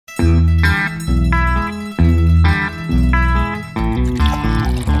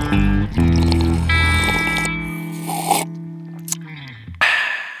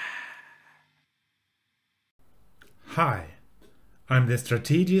Hi, I'm the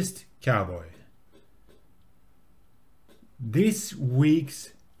strategist cowboy. This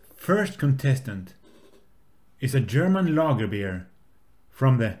week's first contestant is a German Lagerbier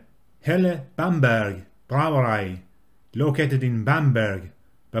from the Helle Bamberg Brauerei, located in Bamberg,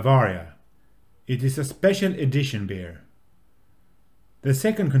 Bavaria. It is a special edition beer. The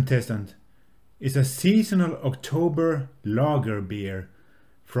second contestant is a seasonal October lager beer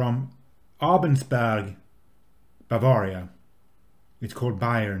from Abensberg, Bavaria. It's called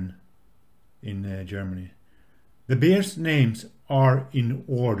Bayern in Germany. The beer's names are in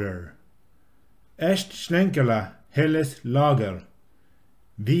order: Schlenkerla Helles Lager,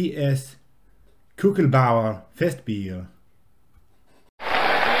 VS Kuchlbauer Festbier.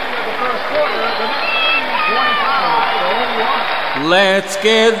 Let's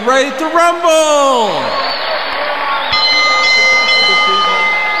get ready to rumble!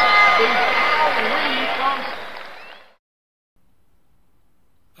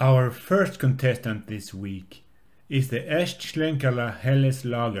 Our first contestant this week is the Schlenkerla Helles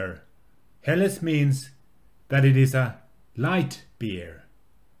Lager. Helles means that it is a light beer.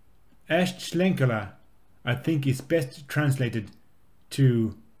 Schlenkerla, I think, is best translated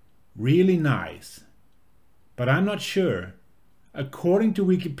to really nice. But I'm not sure. According to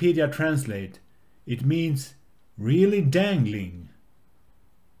Wikipedia Translate, it means really dangling.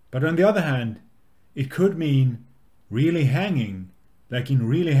 But on the other hand, it could mean really hanging, like in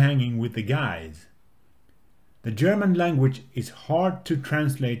Really Hanging with the Guys. The German language is hard to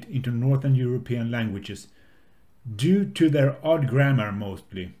translate into Northern European languages due to their odd grammar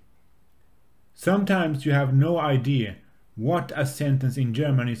mostly. Sometimes you have no idea what a sentence in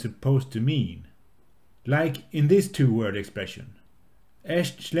German is supposed to mean. Like in this two-word expression,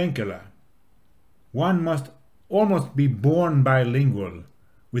 Schlenkerla. One must almost be born bilingual,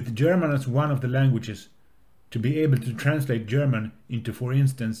 with German as one of the languages, to be able to translate German into, for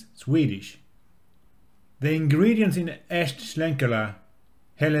instance, Swedish. The ingredients in Schlenkerla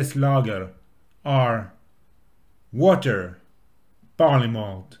Helles Lager are water, barley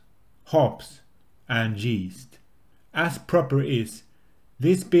malt, hops, and yeast. As proper is,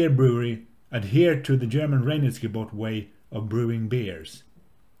 this beer brewery adhered to the German Reinheitsgebot way of brewing beers.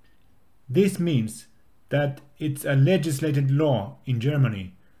 This means that it's a legislated law in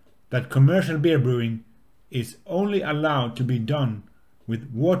Germany that commercial beer brewing is only allowed to be done with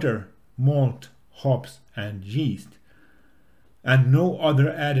water, malt, hops, and yeast, and no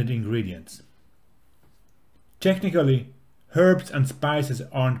other added ingredients. Technically, herbs and spices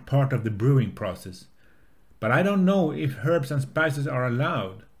aren't part of the brewing process, but I don't know if herbs and spices are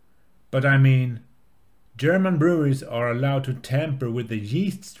allowed. But I mean, German breweries are allowed to tamper with the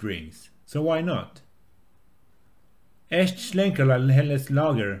yeast strings, so why not? Schlenkerla Helles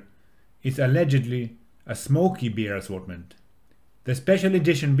Lager is allegedly a smoky beer assortment. The special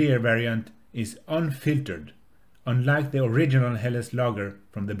edition beer variant is unfiltered, unlike the original Helles Lager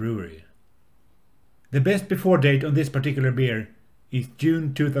from the brewery. The best before date on this particular beer is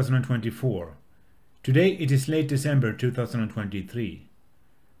June 2024. Today it is late December 2023.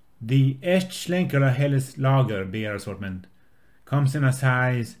 The Schlenkerla Helles Lager beer assortment comes in a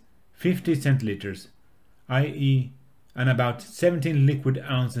size 50 centiliters, i.e. an about 17 liquid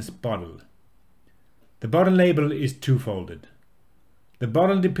ounces bottle. The bottle label is two-folded. The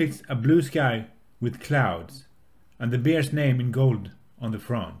bottle depicts a blue sky with clouds and the beer's name in gold on the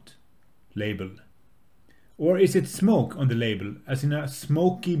front label. Or is it smoke on the label, as in a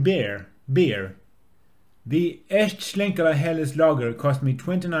smoky beer? The Schlenkerla Helles Lager cost me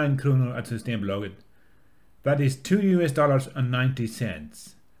 29 kronor at Systembolaget. That is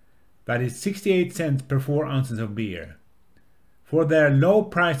 $2.90. That is 68 cents per 4 ounces of beer. For their low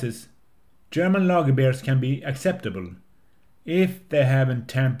prices, German lager beers can be acceptable if they haven't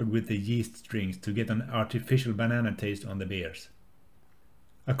tampered with the yeast strings to get an artificial banana taste on the beers.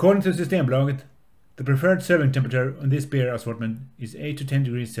 According to Systembolaget, the preferred serving temperature on this beer assortment is 8 to 10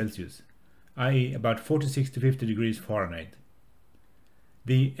 degrees Celsius, i.e. about 46 to 50 degrees Fahrenheit.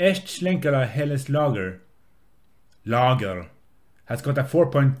 The Schlenkerla Helles Lager has got a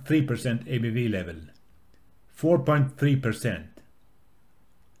 4.3% ABV level. 4.3%.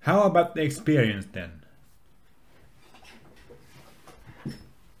 How about the experience then?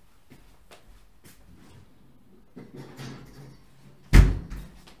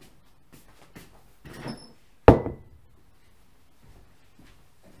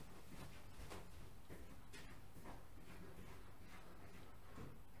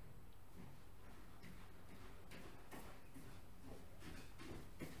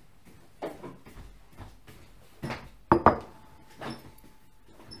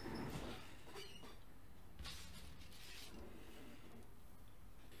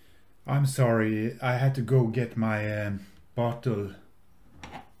 I'm sorry, I had to go get my bottle.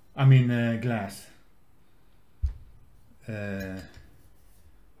 Glass.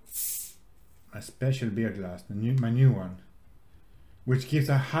 My special beer glass, my new one, which gives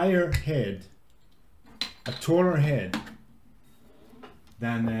a higher head, a taller head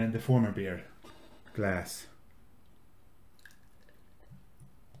than the former beer glass.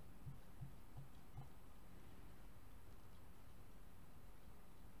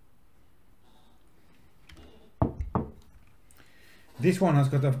 This one has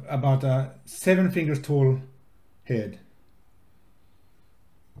got about a 7 fingers tall head.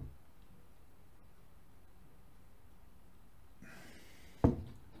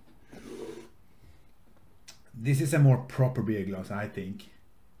 This is a more proper beer glass, I think,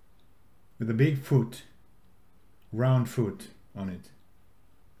 with a big foot, round foot on it,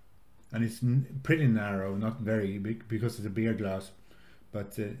 and it's pretty narrow, not very big because it's a beer glass,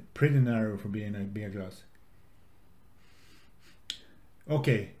 but pretty narrow for being a beer glass.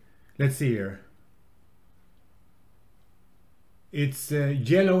 Okay, let's see here. It's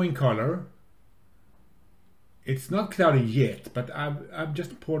yellow in color. It's not cloudy yet, but I've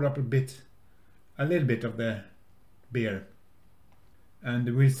just poured up a little bit of the beer,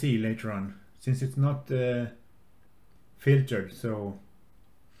 and we'll see later on, since it's not filtered. So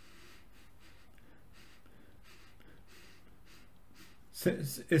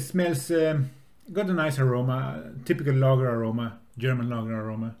it smells got a nice aroma, typical lager aroma, German lager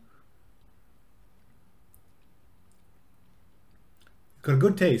aroma. Got a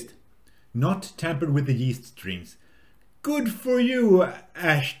good taste, not tampered with the yeast streams. Good for you,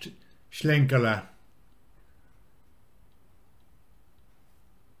 Schlenkerla.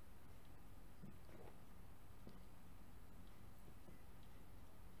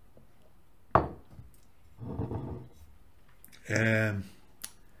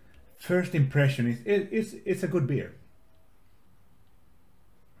 First impression is it's a good beer,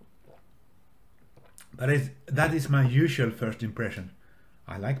 but that is my usual first impression.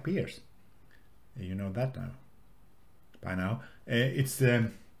 I like beers, you know that now. By now, is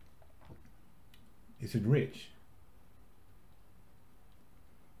it rich?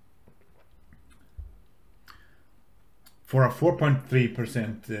 For a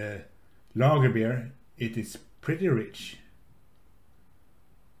 4.3% lager beer, it is pretty rich.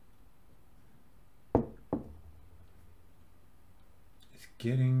 It's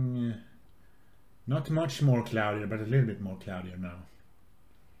getting not much more cloudier, but a little bit more cloudier now.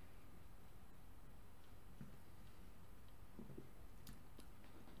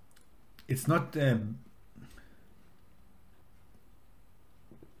 It's not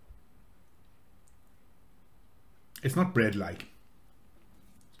bread-like.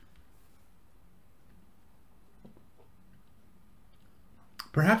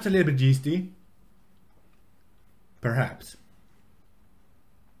 Perhaps a little bit yeasty. Perhaps.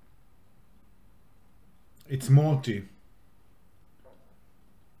 It's malty.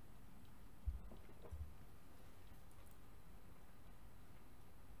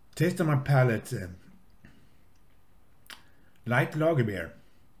 Taste on my palate, light lager beer.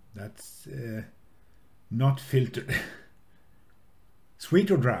 That's not filtered.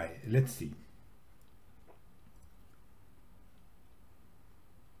 Sweet or dry? Let's see.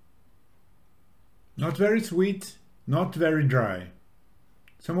 Not very sweet, not very dry.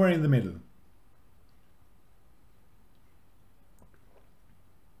 Somewhere in the middle.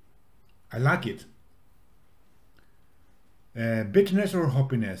 I like it. Bitterness or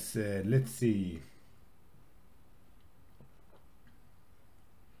hoppiness? Let's see.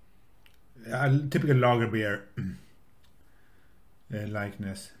 Typical lager beer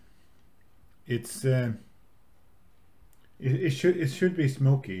likeness. It's it should be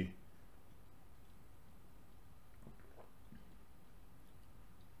smoky.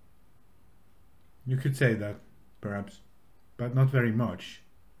 You could say that, perhaps, but not very much.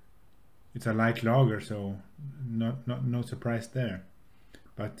 It's a light lager, so no surprise there.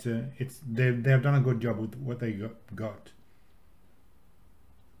 But they have done a good job with what they got.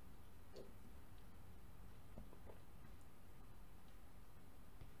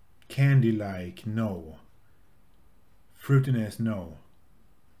 Candy-like, no. Fruitiness, no.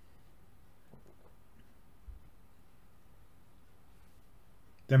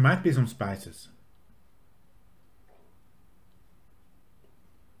 There might be some spices.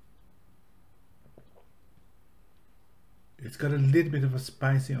 It's got a little bit of a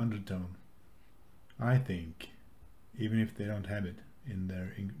spicy undertone, I think, even if they don't have it in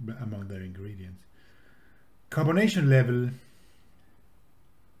their among their ingredients. Carbonation level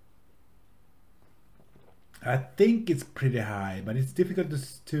I think it's pretty high, but it's difficult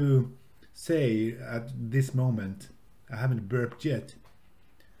to say at this moment. I haven't burped yet.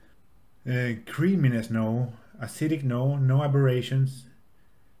 Creaminess, no. Acidic, no. No aberrations.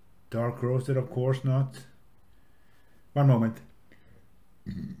 Dark roasted, of course not. One moment.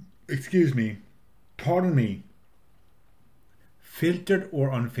 Excuse me. Pardon me. Filtered or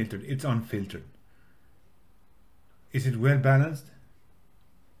unfiltered? It's unfiltered. Is it well balanced?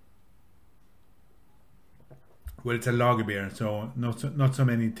 Well, it's a Lagerbier, so not so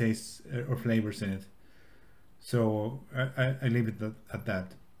many tastes or flavors in it. So I leave it at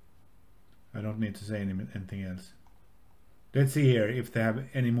that. I don't need to say anything else. Let's see here if they have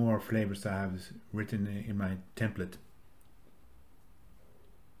any more flavors I have written in my template.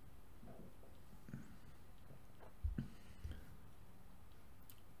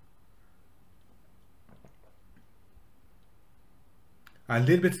 A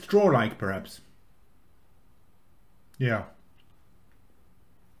little bit straw-like, perhaps. Yeah.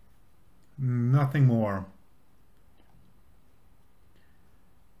 Nothing more.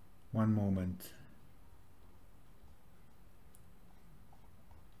 One moment.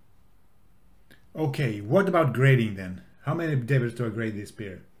 Okay, what about grading then? How many devils do I grade this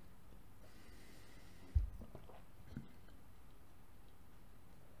beer?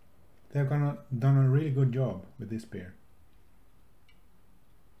 They've done a really good job with this beer.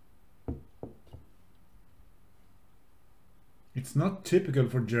 It's not typical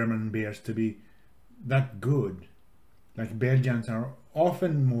for German beers to be that good. Like Belgians are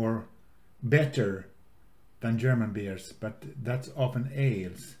often more better than German beers, but that's often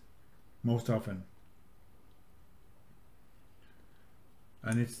ales, most often.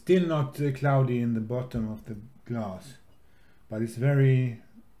 And it's still not cloudy in the bottom of the glass, but it's a very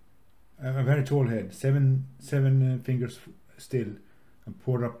tall head, seven fingers still, and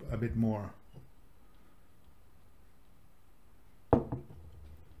poured up a bit more.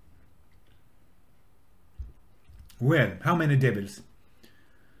 Well, how many devils?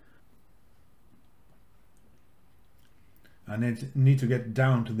 I need to get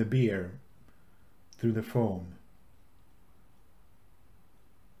down to the beer through the foam.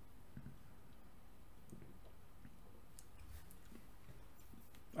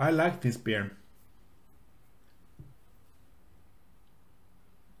 I like this beer.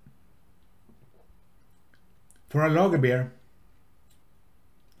 For a lager beer,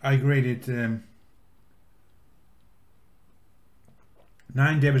 I grade it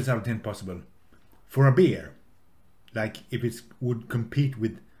 9 devils out of 10 possible. For a beer, like if it would compete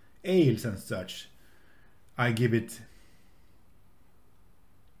with ales and such, I give it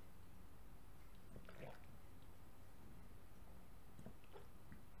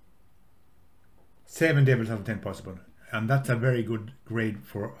 7 devils out of 10 possible. And that's a very good grade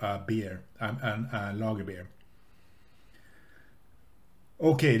for a beer, a lager beer.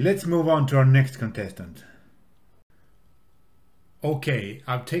 Okay, let's move on to our next contestant. Okay,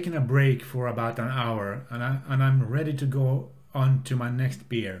 I've taken a break for about an hour and I'm ready to go on to my next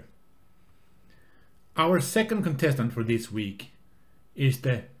beer. Our second contestant for this week is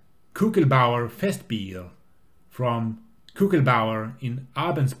the Kuchlbauer Festbier from Kuchlbauer in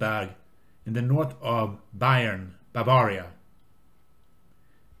Abensberg in the north of Bayern, Bavaria.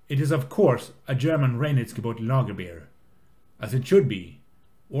 It is of course a German Reinheitsgebot Lagerbier, as it should be,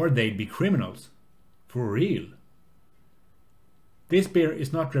 or they'd be criminals, for real. This beer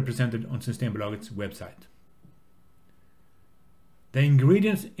is not represented on Systembolagets website. The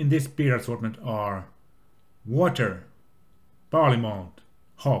ingredients in this beer assortment are water, barley malt,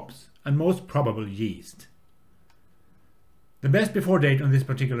 hops, and most probable yeast. The best before date on this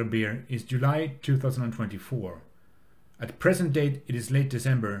particular beer is July 2024. At present date it is late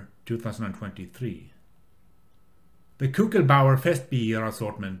December 2023. The Kuchlbauer Festbier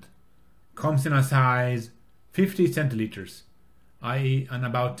assortment comes in a size 50 centiliters, i.e. an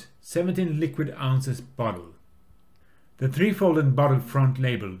about 17 liquid ounces bottle. The three-folded bottle front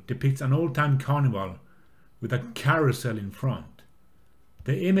label depicts an old-time carnival with a carousel in front.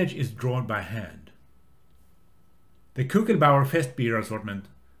 The image is drawn by hand. The Kuchlbauer Festbier assortment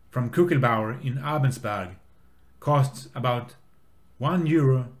from Kuchlbauer in Abensberg costs about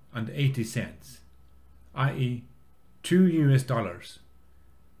 €1.80, i.e. $2.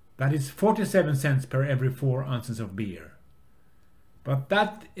 That is 47 cents per every 4 ounces of beer. But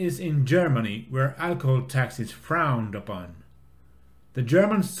that is in Germany, where alcohol tax is frowned upon. The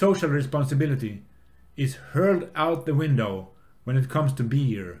German social responsibility is hurled out the window when it comes to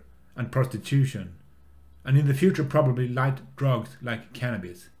beer and prostitution, and in the future probably light drugs like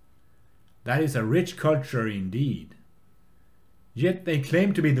cannabis. That is a rich culture indeed. Yet they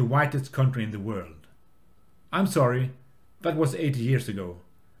claim to be the whitest country in the world. I'm sorry, that was 80 years ago.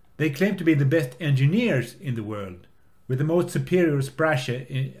 They claim to be the best engineers in the world, with the most superior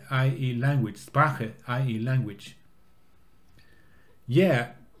Sprache, i.e. language.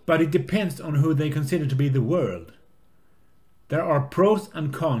 Yeah, but it depends on who they consider to be the world. There are pros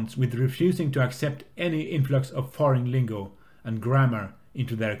and cons with refusing to accept any influx of foreign lingo and grammar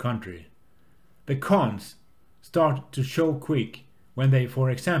into their country. The cons start to show quick when they, for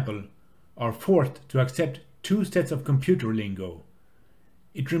example, are forced to accept 2 sets of computer lingo.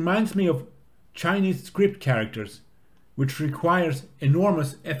 It reminds me of Chinese script characters, which requires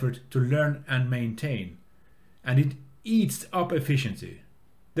enormous effort to learn and maintain, and it eats up efficiency.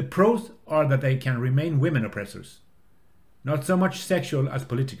 The pros are that they can remain women oppressors, not so much sexual as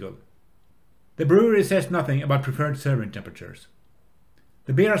political. The brewery says nothing about preferred serving temperatures.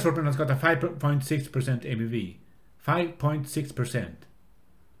 The beer assortment has got a 5.6% ABV. 5.6%.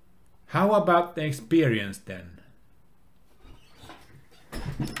 How about the experience then?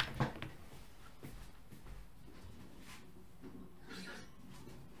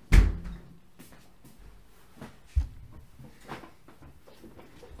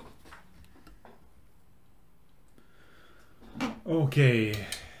 Okay.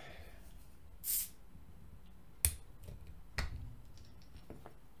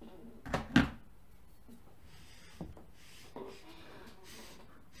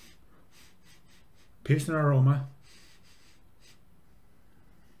 Pilsner aroma.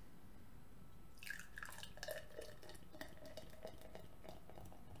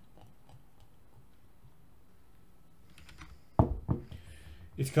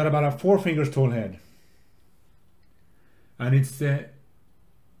 It's got about a 4 fingers tall head. And it's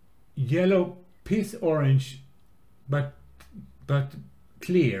yellow piss orange, but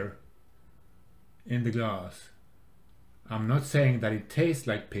clear in the glass. I'm not saying that it tastes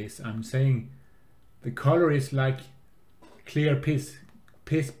like piss. I'm saying the color is like clear piss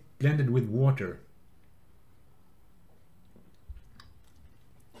blended with water.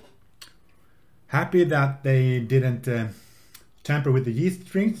 Happy that they didn't tamper with the yeast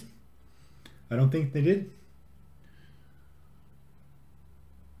strings. I don't think they did.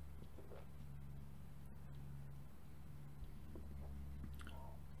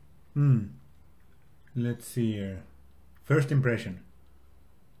 Let's see here. First impression.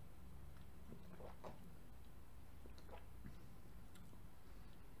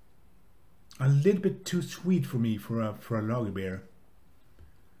 A little bit too sweet for me for a Lagerbier.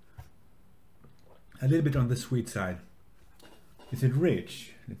 A little bit on the sweet side. Is it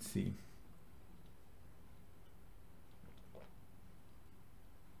rich? Let's see.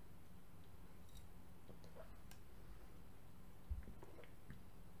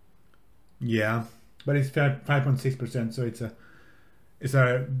 Yeah, but it's 5.6%, so it's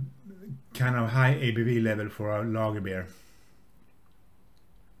a kind of high ABV level for a Lagerbier,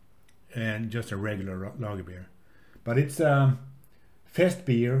 and just a regular Lagerbier. But it's a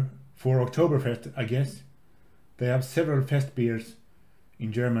Festbier for Oktoberfest, I guess. They have several Festbiers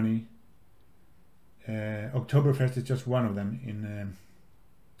in Germany. Oktoberfest is just one of them in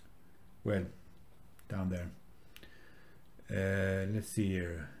well, down there. Let's see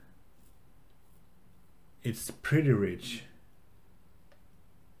here. It's pretty rich.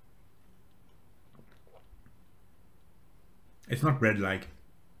 It's not bread-like,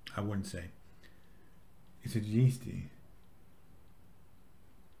 I wouldn't say. Is it yeasty?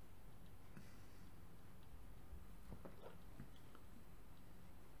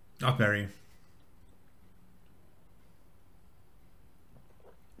 Not very.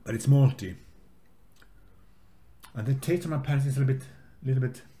 But it's malty. And the taste on my palate is a little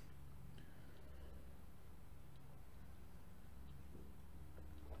bit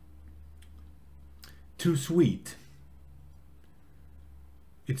too sweet.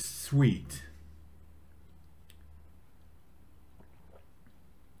 It's sweet.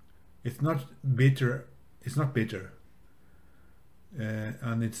 It's not bitter. It's not bitter.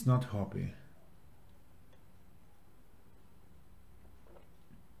 And it's not hoppy.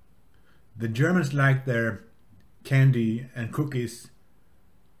 The Germans like their candy and cookies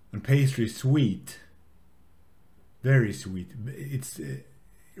and pastry sweet. Very sweet. It's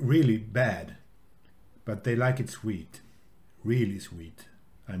really bad. But they like it sweet. Really sweet.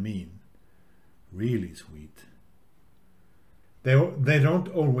 I mean, really sweet. They don't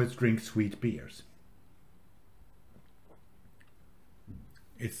always drink sweet beers.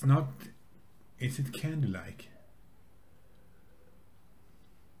 It's not... Is it candy-like?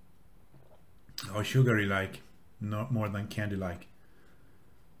 Or sugary-like? Not more than candy-like.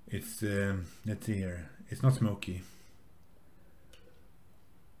 It's... let's see here. It's not smoky.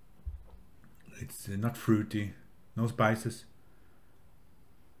 It's not fruity, no spices.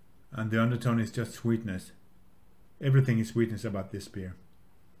 And the undertone is just sweetness. Everything is sweetness about this beer.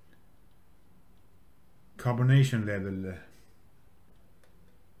 Carbonation level,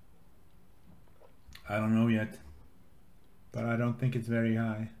 I don't know yet, but I don't think it's very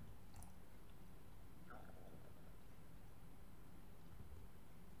high.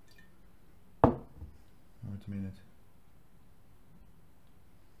 Wait a minute.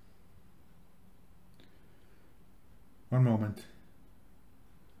 One moment.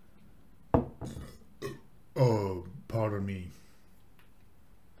 Oh, pardon me.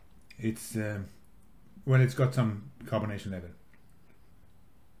 It's well, it's got some carbonation level.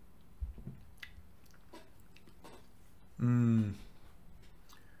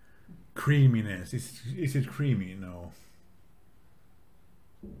 Creaminess. Is it creamy? No.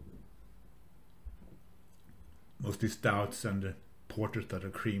 Mostly stouts and porters that are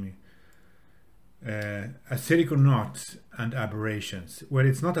creamy. Acidic or not, and aberrations. Well,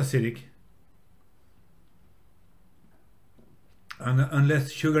 it's not acidic. And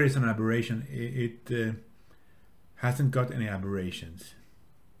unless sugar is an aberration, it hasn't got any aberrations.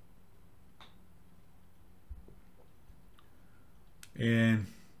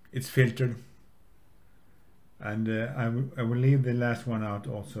 It's filtered, and I will leave the last one out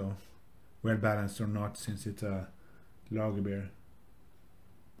also, well balanced or not, since it's a Lagerbier.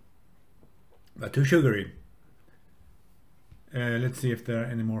 But too sugary. Let's see if there are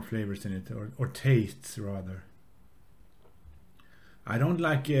any more flavors in it, or tastes rather. I don't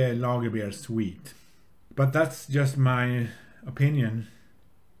like Lagerbier sweet, but that's just my opinion.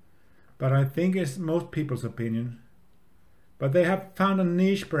 But I think it's most people's opinion. But they have found a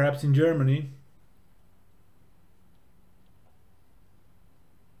niche perhaps in Germany.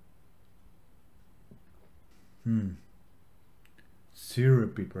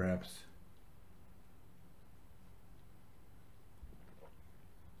 Syrupy perhaps.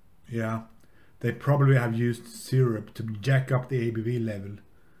 Yeah, they probably have used syrup to jack up the ABV level.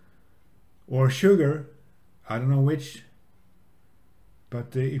 Or sugar, I don't know which.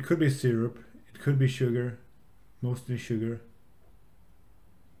 But it could be syrup, it could be sugar, mostly sugar.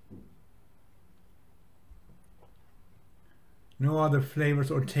 No other flavors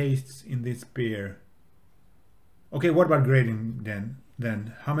or tastes in this beer. Okay, what about grading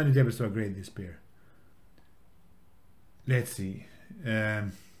then? How many devils do I grade this beer? Let's see.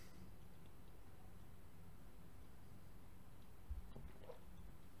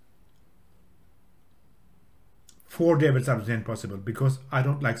 4 devils out of 10 possible, because I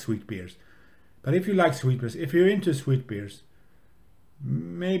don't like sweet beers. But if you like sweet beers, if you're into sweet beers,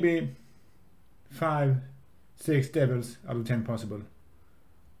 maybe 5, 6 devils out of 10 possible.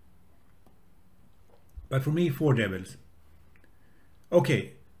 But for me, 4 devils.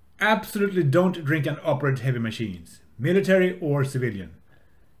 Okay, absolutely don't drink and operate heavy machines, military or civilian.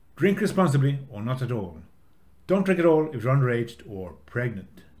 Drink responsibly or not at all. Don't drink at all if you're underage or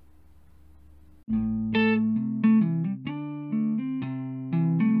pregnant.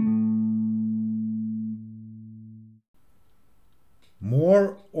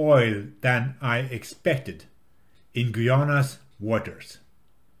 More oil than I expected in Guyana's waters.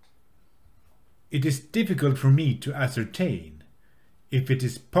 It is difficult for me to ascertain if it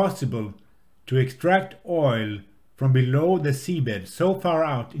is possible to extract oil from below the seabed so far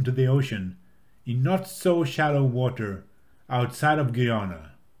out into the ocean in not so shallow water outside of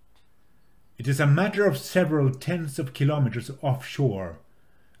Guyana. It is a matter of several tens of kilometers offshore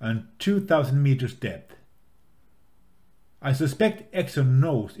and 2,000 meters depth. I suspect Exxon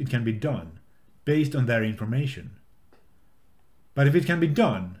knows it can be done based on their information. But if it can be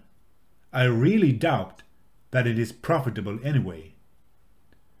done, I really doubt that it is profitable anyway.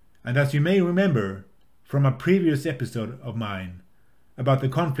 And as you may remember from a previous episode of mine about the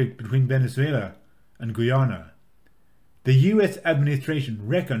conflict between Venezuela and Guyana, the US administration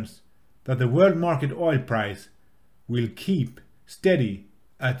reckons that the world market oil price will keep steady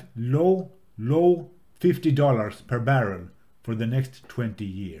at low $50 per barrel for the next 20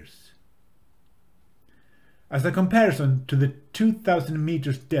 years. As a comparison to the 2,000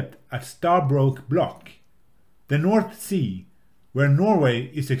 meters depth at Starbroke Block, the North Sea, where Norway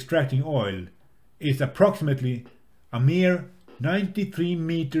is extracting oil, is approximately a mere 93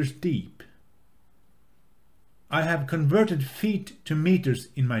 meters deep. I have converted feet to meters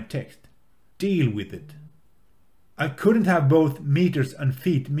in my text. Deal with it. I couldn't have both meters and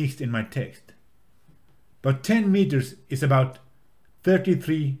feet mixed in my text. But 10 meters is about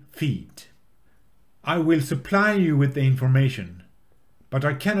 33 feet. I will supply you with the information, but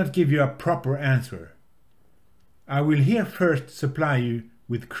I cannot give you a proper answer. I will here first supply you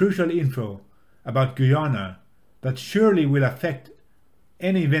with crucial info about Guyana that surely will affect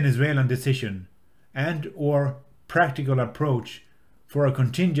any Venezuelan decision and or practical approach for a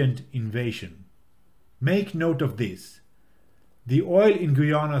contingent invasion. Make note of this. The oil in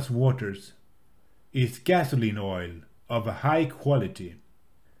Guyana's waters is gasoline oil of a high quality.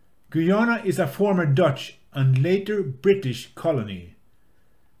 Guyana is a former Dutch and later British colony.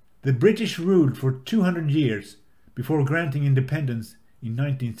 The British ruled for 200 years before granting independence in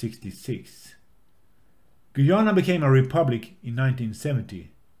 1966. Guyana became a republic in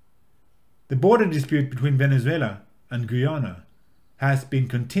 1970. The border dispute between Venezuela and Guyana has been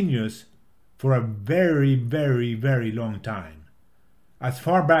continuous for a very, very, very long time, as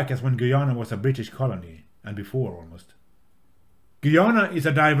far back as when Guyana was a British colony, and before almost. Guyana is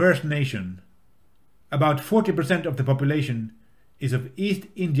a diverse nation. About 40% of the population is of East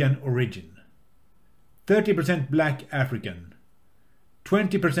Indian origin, 30% Black African,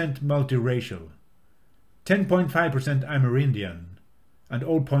 20% multiracial, 10.5% Amerindian, and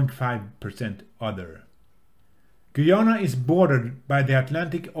 0.5% other. Guyana is bordered by the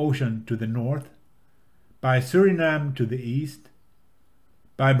Atlantic Ocean to the north, by Suriname to the east,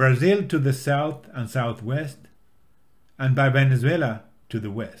 by Brazil to the south and southwest, and by Venezuela to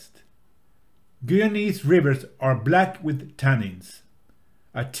the west. Guyanese rivers are black with tannins,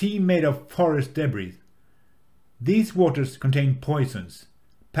 a tea made of forest debris. These waters contain poisons,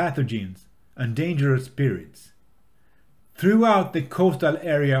 pathogens, and dangerous spirits. Throughout the coastal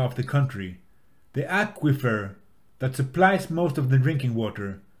area of the country, the aquifer that supplies most of the drinking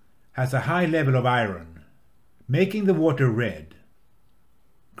water has a high level of iron, making the water red.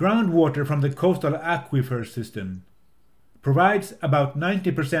 Groundwater from the coastal aquifer system provides about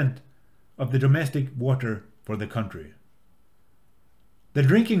 90% of the domestic water for the country. The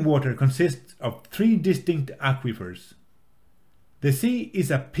drinking water consists of 3 distinct aquifers. The sea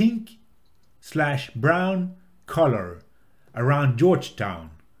is a pink/brown color around Georgetown,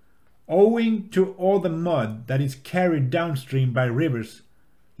 owing to all the mud that is carried downstream by rivers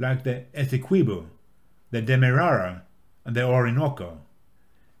like the Essequibo, the Demerara, and the Orinoco.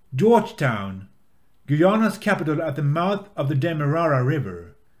 Georgetown, Guyana's capital at the mouth of the Demerara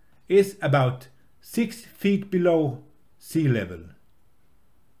River, is about 6 feet below sea level.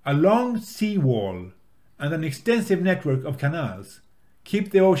 A long seawall and an extensive network of canals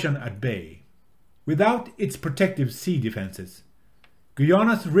keep the ocean at bay. Without its protective sea defenses,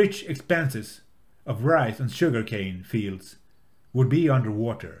 Guyana's rich expanses of rice and sugarcane fields would be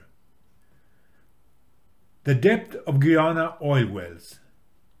underwater. The depth of Guyana oil wells.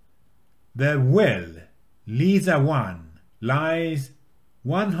 The well Liza 1 lies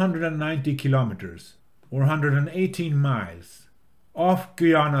 190 kilometers or 118 miles off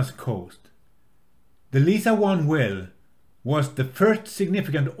Guyana's coast. The Liza 1 well was the first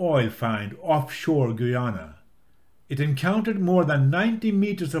significant oil find offshore Guyana. It encountered more than 90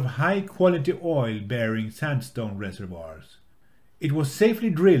 meters of high-quality oil-bearing sandstone reservoirs. It was safely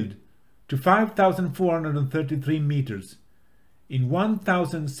drilled to 5,433 meters in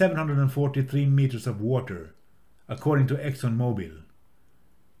 1,743 meters of water, according to ExxonMobil.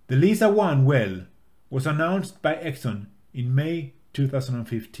 The Liza 1 well was announced by Exxon in May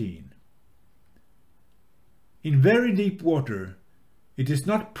 2015. In very deep water, it is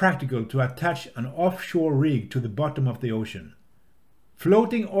not practical to attach an offshore rig to the bottom of the ocean.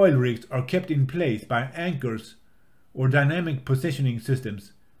 Floating oil rigs are kept in place by anchors or dynamic positioning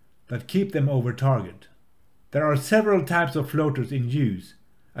systems that keep them over target. There are several types of floaters in use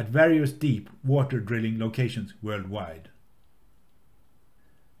at various deep water drilling locations worldwide.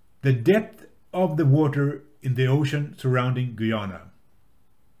 The depth of the water in the ocean surrounding Guyana.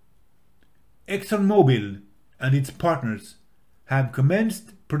 ExxonMobil and its partners have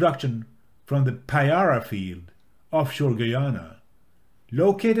commenced production from the Payara field offshore Guyana,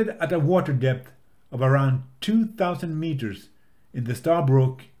 located at a water depth of around 2,000 meters in the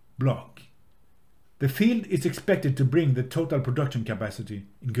Stabroek Block. The field is expected to bring the total production capacity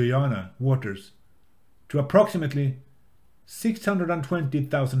in Guyana waters to approximately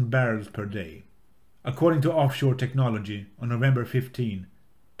 620,000 barrels per day, according to Offshore Technology on November 15,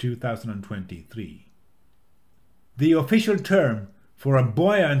 2023. The official term for a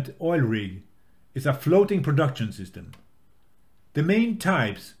buoyant oil rig is a floating production system. The main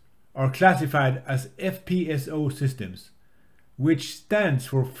types are classified as FPSO systems, which stands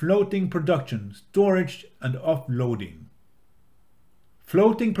for floating production, storage and offloading.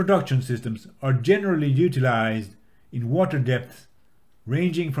 Floating production systems are generally utilized in water depths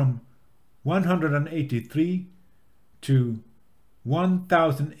ranging from 183 to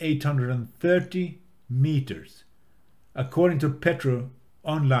 1,830 meters, according to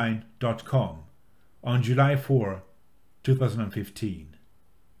petroonline.com. on July 4, 2015.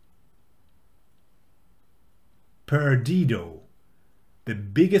 Perdido, the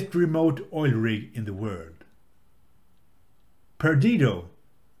biggest remote oil rig in the world. Perdido,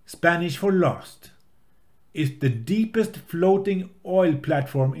 Spanish for lost, is the deepest floating oil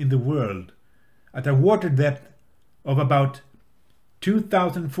platform in the world at a water depth of about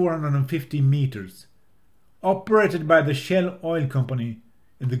 2,450 meters, operated by the Shell Oil Company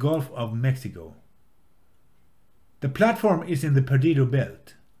in the Gulf of Mexico. The platform is in the Perdido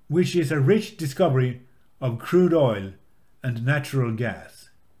Belt, which is a rich discovery of crude oil and natural gas.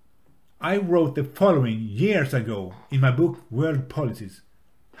 I wrote the following years ago in my book World Policies,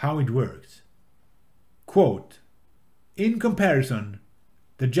 How It Works. Quote, in comparison,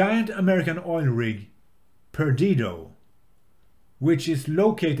 the giant American oil rig Perdido, which is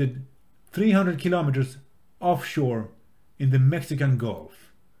located 300 kilometers offshore in the Mexican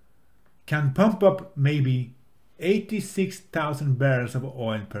Gulf, can pump up maybe 86,000 barrels of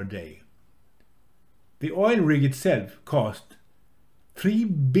oil per day. The oil rig itself cost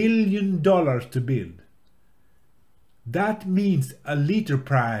 $3 billion to build. That means a liter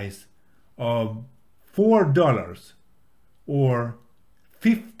price of $4 or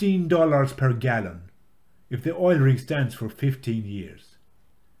 $15 per gallon if the oil rig stands for 15 years.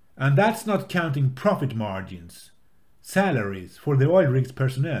 And that's not counting profit margins, salaries for the oil rig's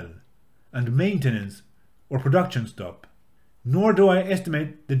personnel, and maintenance or production stop, nor do I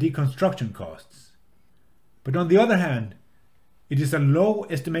estimate the deconstruction costs. But on the other hand, it is a low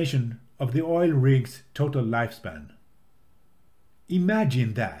estimation of the oil rig's total lifespan.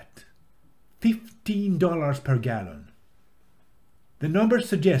 Imagine that. $15 per gallon. The number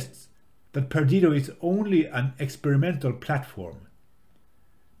suggests that Perdido is only an experimental platform.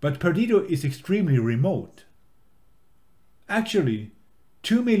 But Perdido is extremely remote. Actually,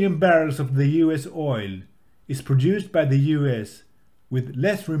 2 million barrels of the US oil is produced by the US with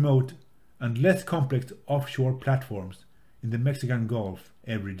less remote and less complex offshore platforms in the Mexican Gulf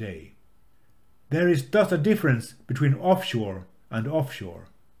every day. There is thus a difference between offshore and offshore.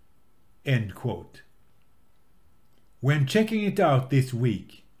 End quote. When checking it out this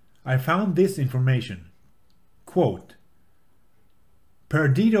week, I found this information. Quote,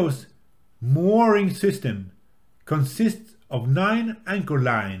 Perdido's mooring system consists of 9 anchor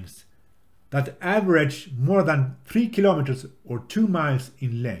lines that average more than 3 kilometers or 2 miles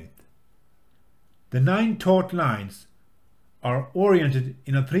in length. The 9 taut lines are oriented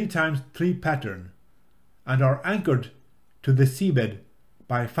in a 3x3 pattern and are anchored to the seabed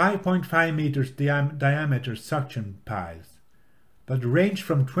by 5.5 meters diameter suction piles that range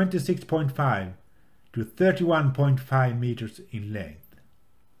from 26.5 to 31.5 meters in length.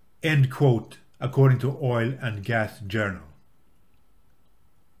 End quote, according to Oil and Gas Journal.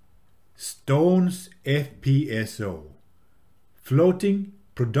 Stones FPSO, floating,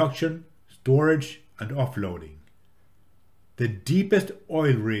 production, storage and offloading. The deepest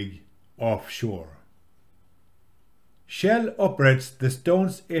oil rig offshore. Shell operates the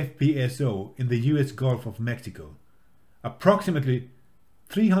Stones FPSO in the US Gulf of Mexico, approximately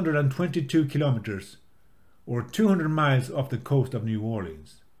 322 kilometers or 200 miles off the coast of New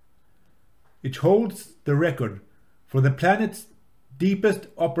Orleans. It holds the record for the planet's deepest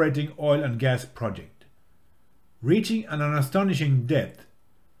operating oil and gas project, reaching an astonishing depth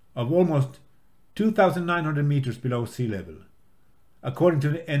of almost 2,900 meters below sea level, according to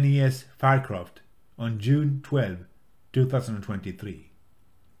the NES Firecraft on June 12, 2023.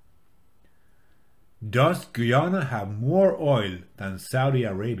 Does Guyana have more oil than Saudi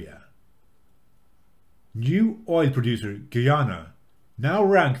Arabia? New oil producer Guyana now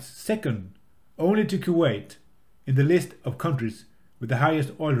ranks second only to Kuwait in the list of countries with the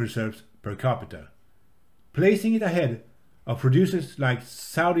highest oil reserves per capita, placing it ahead of producers like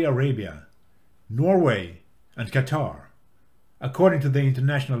Saudi Arabia, Norway and Qatar, according to the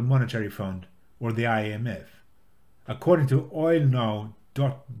International Monetary Fund or the IMF, according to oilnow.gy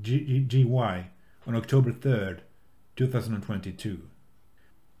on October 3, 2022.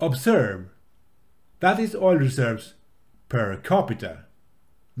 Observe, that is oil reserves per capita,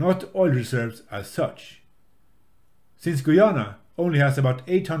 not oil reserves as such. Since Guyana only has about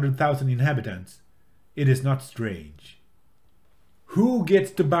 800,000 inhabitants, it is not strange. Who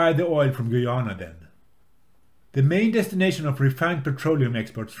gets to buy the oil from Guyana then? The main destination of refined petroleum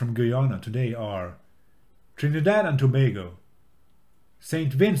exports from Guyana today are Trinidad and Tobago,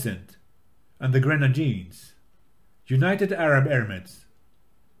 St. Vincent and the Grenadines, United Arab Emirates,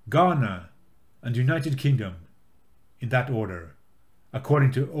 Ghana and United Kingdom, in that order,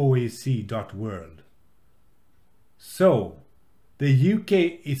 according to OAC.world. So, the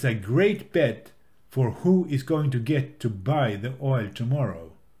UK is a great bet for who is going to get to buy the oil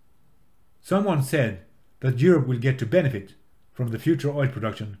tomorrow. Someone said that Europe will get to benefit from the future oil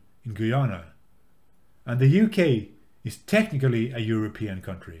production in Guyana, and the UK is technically a European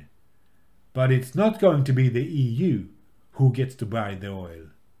country, but it's not going to be the EU who gets to buy the oil.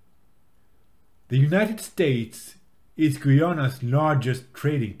 The United States is Guyana's largest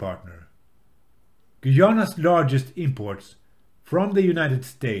trading partner. Guyana's largest imports from the United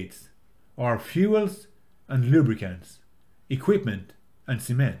States are fuels and lubricants, equipment and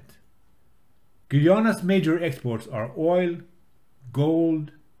cement. Guyana's major exports are oil,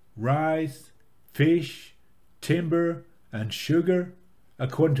 gold, rice, fish, timber and sugar,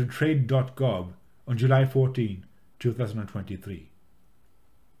 according to trade.gov on July 14, 2023.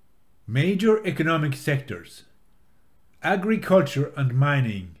 Major economic sectors. Agriculture and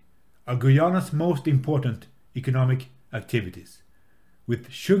mining are Guyana's most important economic activities,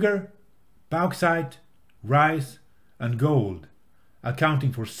 with sugar, bauxite, rice and gold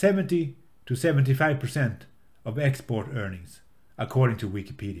accounting for 70 to 75% of export earnings, according to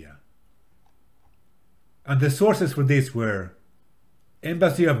Wikipedia. And the sources for this were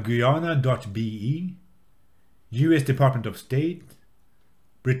embassyofguyana.be, US Department of State,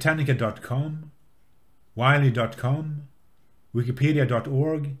 Britannica.com, Wiley.com,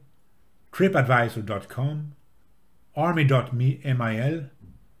 Wikipedia.org, TripAdvisor.com, Army.mil,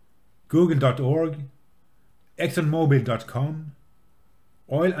 Google.org, ExxonMobil.com,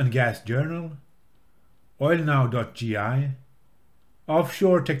 Oil and Gas Journal, OilNow.gi,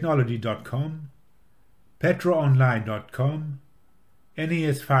 OffshoreTechnology.com, PetroOnline.com,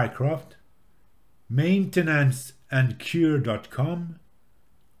 NES Firecraft, MaintenanceandCure.com,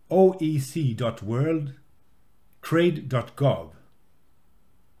 OEC.world, Trade.gov.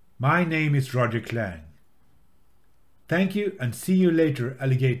 My name is Roger Klang. Thank you and see you later,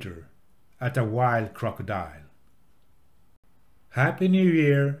 alligator, at a wild crocodile. Happy New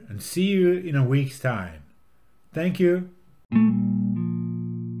Year and see you in a week's time. Thank you.